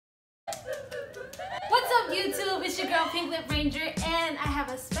your girl Pink Lip Ranger, and I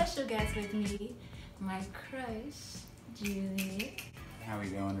have a special guest with me, my crush, Julie. How we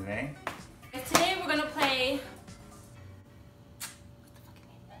doing today? Today we're gonna play.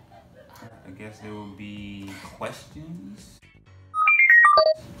 I guess it will be questions.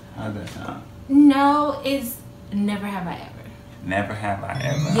 How's that sound? No, it's Never Have I Ever. Never have I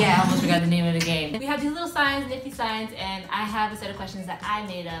ever. Yeah, I almost forgot the name of the game. We have these little signs, nifty signs, and I have a set of questions that I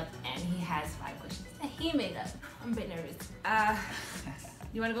made up, and he has 5 questions that he made up. I'm a bit nervous.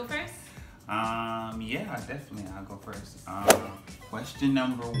 You wanna go first? Yeah, definitely. I'll go first. Question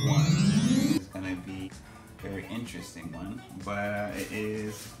number 1 is gonna be a very interesting one, but it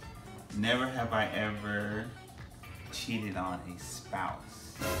is: never have I ever cheated on a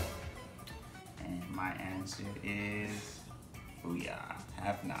spouse. And my answer is, booyah,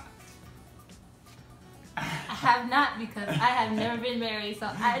 have not. I have not, because I have never been married, so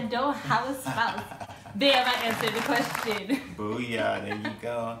I don't have a spouse. Damn, I answered the question. Booyah, there you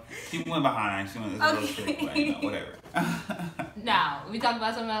go. She went behind. She went a little trick, but you know, whatever. Now, we talk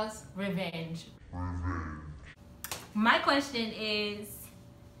about something else. Revenge. My question is,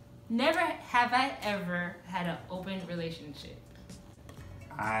 never have I ever had an open relationship.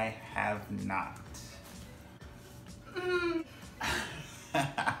 I have not.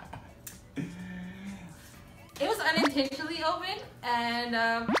 It was unintentionally open, and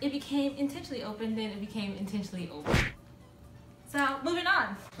it became intentionally open, then it became intentionally open. So, moving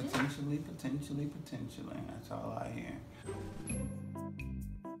on. Potentially. That's all I hear.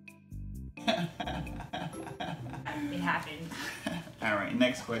 It happened. All right,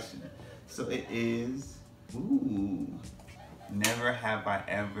 next question. So it is, never have I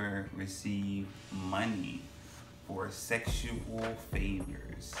ever received money for sexual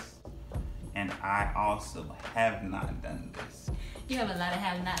favors. And I also have not done this. You have a lot of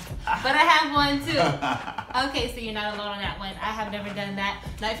have-nots, but I have one too. Okay, so you're not alone on that one. I have never done that.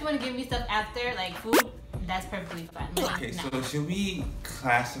 Now, if you want to give me stuff after, like food, that's perfectly fine. Okay, so should we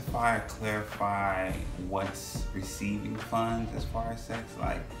classify or clarify what's receiving funds as far as sex?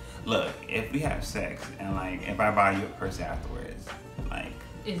 Like, look, if we have sex and like if I buy you a purse afterwards, like,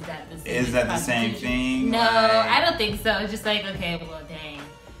 is that the same? Is that the same thing? No, like, I don't think so. It's just like, okay, well, dang, you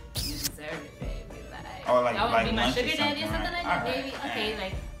deserve it, baby. Like, or like, y'all want to be my lunch or sugar daddy or something right? like that, Right. baby? Okay,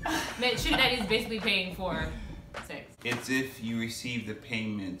 like, man, sugar daddy is basically paying for sex. It's if you receive the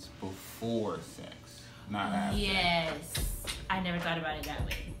payments before sex, not after. Yes, I never thought about it that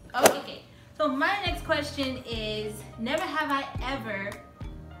way. Okay, so my next question is, never have I ever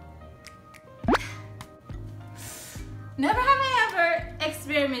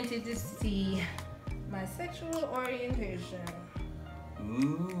experimented to see my sexual orientation.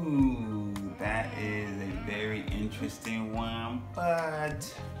 Ooh, that is a very interesting one,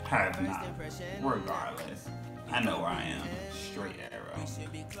 but have not. Regardless, I know where I am. Straight arrow. She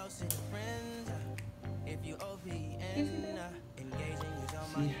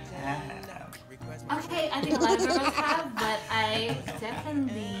have. Okay, I think a lot of girls have, but I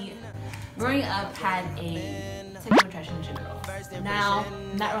definitely, growing up, had a sexual attraction to girls. Now,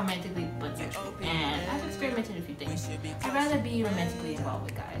 not romantically, but sexually. And I've experimented a few things. I'd rather be romantically involved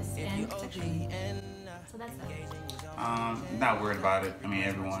with guys and sexually. So that's that. Not worried about it. I mean,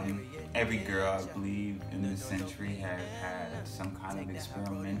 every girl, I believe, in this century has had some kind of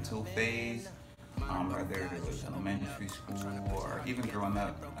experimental phase. Whether it was elementary school or even growing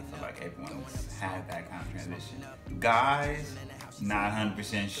up, I feel like everyone's had that kind of transition. Guys, not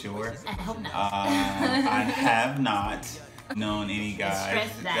 100% sure. I hope not. I have not known any guys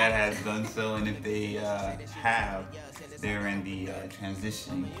that has done so, and if they have, they're in the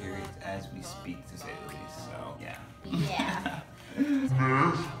transitioning period as we speak, to say the least. So, yeah. Yeah.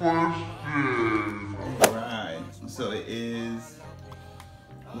 Next question. Alright, so it is,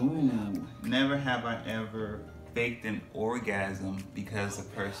 never have I ever faked an orgasm because the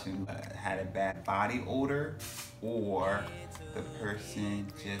person had a bad body odor or the person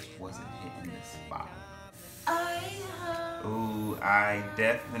just wasn't hitting the spot. I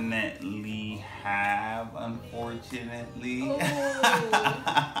definitely have, unfortunately.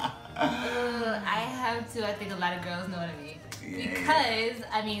 I have to. I think a lot of girls know what I mean. Yeah. Because,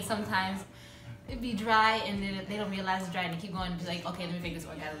 I mean, sometimes it'd be dry and then they don't realize it's dry and they keep going to be like, okay, let me fake this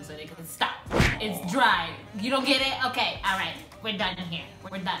orgasm so they can stop. It's dry. You don't get it? Okay, all right. We're done here.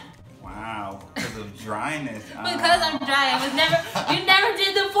 We're done. Wow, because of dryness. Because I'm dry. You never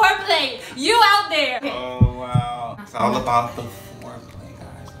did the foreplay. You out there. Oh, wow. It's all about the foreplay,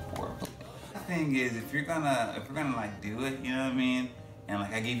 guys. The foreplay. The thing is, if you're gonna like do it, you know what I mean? And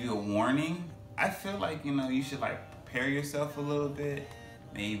like I give you a warning, I feel like, you know, you should like prepare yourself a little bit.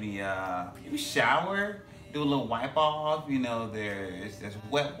 Maybe you shower do a little wipe off. You know, there's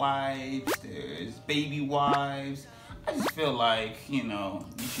wet wipes, there's baby wipes. I just feel like, you know,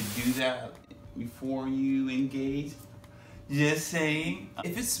 you should do that before you engage. Just saying.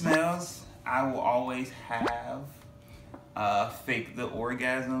 If it smells, I will always have fake the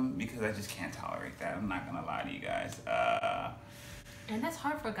orgasm because I just can't tolerate that. I'm not gonna lie to you guys. And that's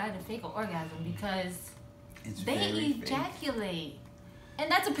hard for a guy to fake an orgasm because they ejaculate. And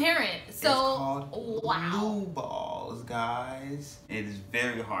that's apparent. So, it's called wow. blue balls, guys. It is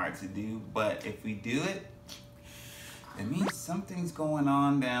very hard to do, but if we do it, it means something's going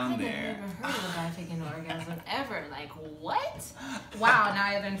on down there. I've never heard of a guy faking an orgasm ever. Like, what? Wow, now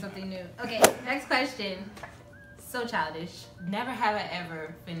I learned something new. Okay, next question. So childish. Never have I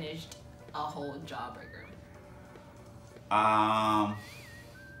ever finished a whole jawbreaker. I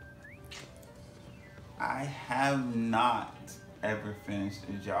have not ever finished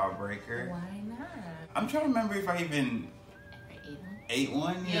a jawbreaker. Why not? I'm trying to remember if I even ate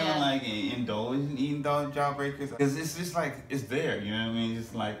one, you know, like indulge in eating jawbreakers. Because it's just like, it's there, you know what I mean?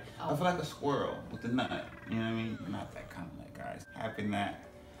 Just like, I feel like a squirrel with a nut, you know what I mean? Not that kind of nut, guys. Having that,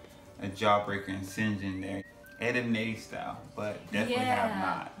 a jawbreaker and singe in there. Eddy style, but definitely have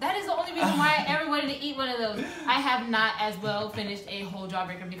not. That is the only reason why I ever wanted to eat one of those. I have not as well finished a whole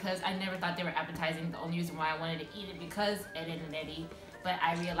jawbreaker because I never thought they were appetizing. The only reason why I wanted to eat it because Eddy. But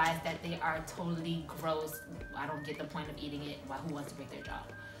I realized that they are totally gross. I don't get the point of eating it. Who wants to break their jaw?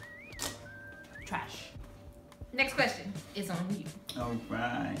 Trash. Next question is on you. All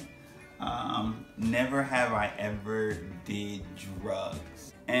right. Never have I ever did drugs.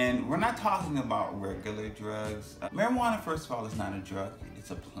 And we're not talking about regular drugs. Marijuana, first of all, is not a drug.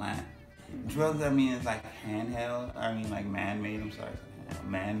 It's a plant. Drugs, I mean, is like handheld. I mean, like man-made. I'm sorry.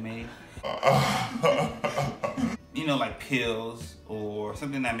 Man-made. You know, like pills or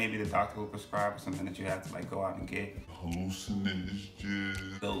something that maybe the doctor will prescribe or something that you have to like go out and get.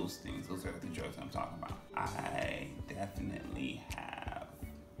 Hallucinogens. Those things. Those are the drugs I'm talking about. I definitely have.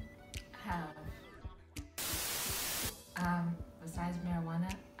 Besides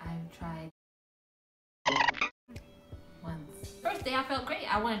marijuana, I've tried once. First day I felt great.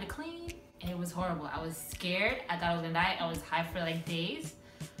 I wanted to clean and it was horrible. I was scared. I thought I was gonna die. I was high for like days.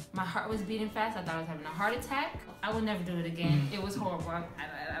 My heart was beating fast. I thought I was having a heart attack. I will never do it again. It was horrible. I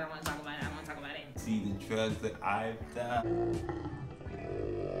don't want to talk about it. I don't want to talk about it. See the drugs that I've done.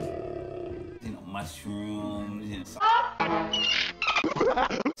 You know, mushrooms, you know.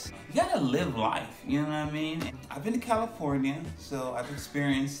 You gotta live life, you know what I mean? I've been to California, so I've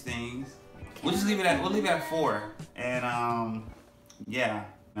experienced things. We'll leave it at 4. And yeah,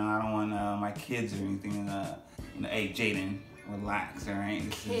 no, I don't want my kids or anything. You know, hey, Jaden, relax, all right?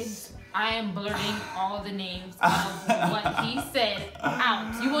 Kids, I am blurting all the names of what he said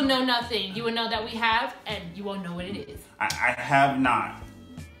out. You will know nothing. You will know that we have, and you won't know what it is. I have not.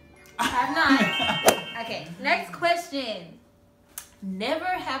 Have not. Okay, next question. Never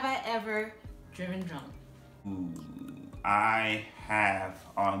have I ever driven drunk. Ooh, I have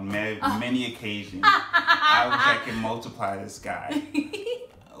on many occasions. I wish I could multiply this guy.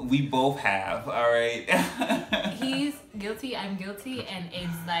 We both have, all right? He's guilty, I'm guilty, and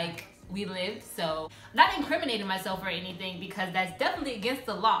it's like we live, so I'm not incriminating myself or anything because that's definitely against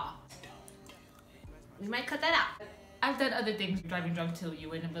the law. We might cut that out. I've done other things driving drunk too, you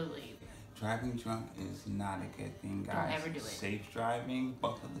wouldn't believe. Driving drunk is not a good thing, guys. Don't ever do it. Safe driving,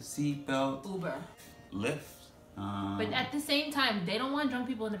 buckle the seatbelt. Uber. Lyft. But at the same time, they don't want drunk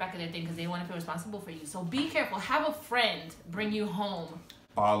people in the back of their thing because they want to feel responsible for you. So be careful. Have a friend bring you home.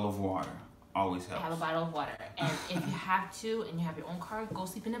 Bottle of water always helps. Have a bottle of water. And if you have to and you have your own car, go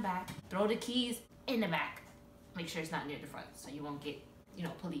sleep in the back. Throw the keys in the back. Make sure it's not near the front so you won't get, you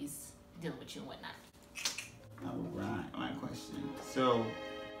know, police dealing with you and whatnot. All right, my question. So,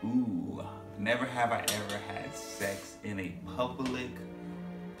 never have I ever had sex in a public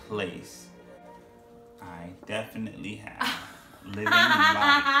place. I definitely have. Living life,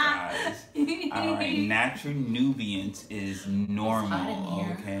 guys. All right, natural nubiance is normal,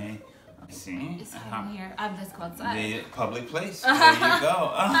 okay? See? It's hot in here. Let's go outside. The public place. There you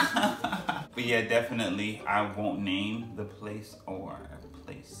go. But yeah, definitely, I won't name the place or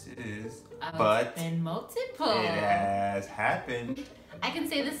places, but it's been multiple. It has happened. I can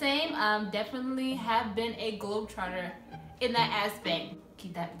say the same. Definitely have been a globetrotter in that aspect.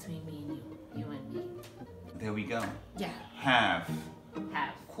 Keep that between me and you and me. There we go. Yeah. Have.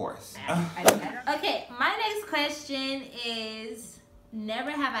 Of course. Okay, my next question is,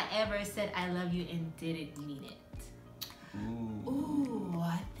 never have I ever said I love you and didn't mean it. Ooh,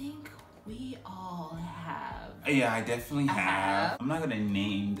 I think we all have. Yeah, I definitely have. I'm not gonna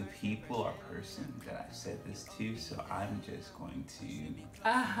name the people or person that I said this to, so I'm just going to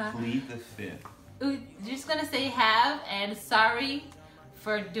plead the fifth. You're just gonna say have, and sorry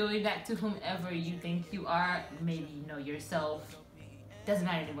for doing that to whomever you think you are. Maybe you know yourself. Doesn't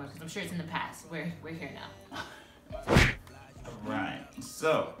matter anymore because I'm sure it's in the past. We're here now. Right.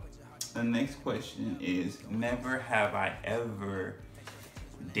 So the next question is: never have I ever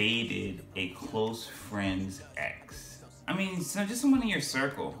dated a close friend's ex. I mean, so just someone in your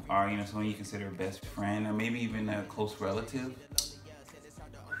circle, or someone you consider a best friend, or maybe even a close relative.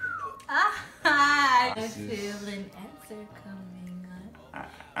 I feel an answer coming up.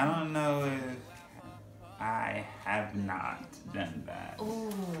 I don't know if I have not done that.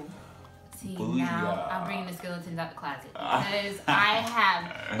 Ooh. See, Booyah. now I'm bringing the skeletons out the closet because I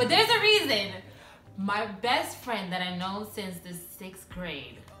have. But there's a reason. My best friend that I know since the 6th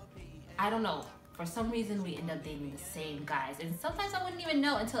grade, I don't know, for some reason we end up dating the same guys. And sometimes I wouldn't even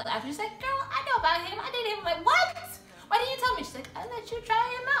know until after. She's like, girl, I know about him. I dated him. I'm like, what? Why didn't you tell me? She's like, I let you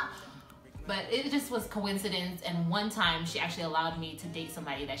try him out. But it just was coincidence. And one time she actually allowed me to date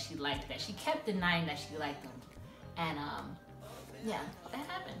somebody that she liked, that she kept denying that she liked them. And yeah, that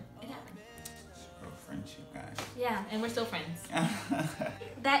happened. It happened. Friendship, guys. Yeah, and we're still friends.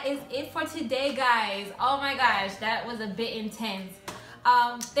 That is it for today, guys. Oh my gosh, that was a bit intense.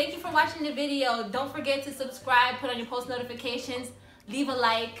 Thank you for watching the video. Don't forget to subscribe, put on your post notifications, leave a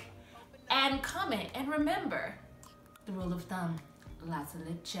like, and comment. And remember, the rule of thumb, lots of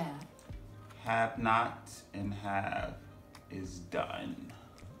lip chat. Have not and have is done.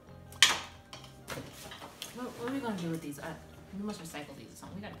 What are we gonna do with these? We must recycle these or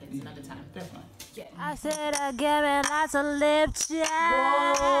something. We gotta play this another time. Definitely. Yeah. I said I give it lots of lip chat.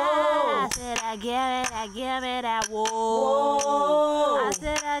 I said I give it that whoa. I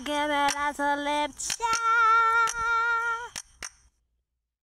said I give it lots of lip chat.